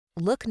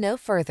Look no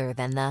further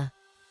than the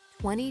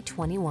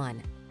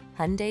 2021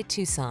 Hyundai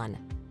Tucson.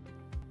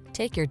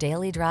 Take your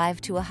daily drive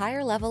to a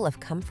higher level of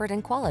comfort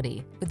and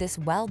quality with this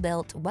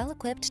well-built,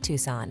 well-equipped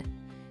Tucson.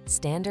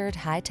 Standard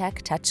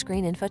high-tech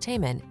touchscreen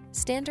infotainment,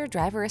 standard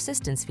driver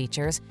assistance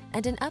features,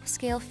 and an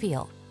upscale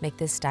feel make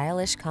this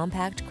stylish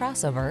compact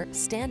crossover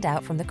stand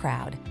out from the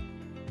crowd.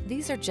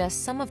 These are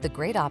just some of the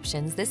great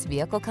options this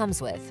vehicle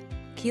comes with: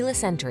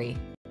 keyless entry,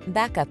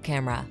 backup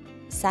camera,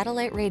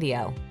 satellite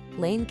radio,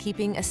 lane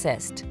keeping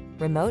assist,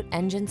 remote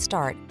engine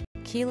start,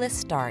 keyless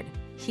start,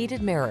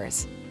 heated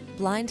mirrors,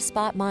 blind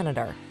spot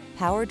monitor,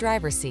 power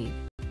driver seat,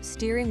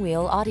 steering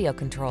wheel audio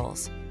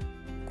controls.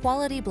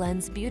 Quality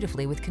blends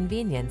beautifully with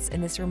convenience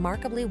in this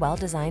remarkably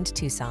well-designed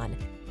Tucson.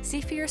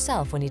 See for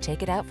yourself when you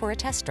take it out for a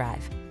test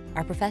drive.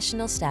 Our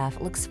professional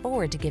staff looks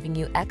forward to giving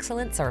you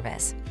excellent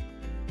service.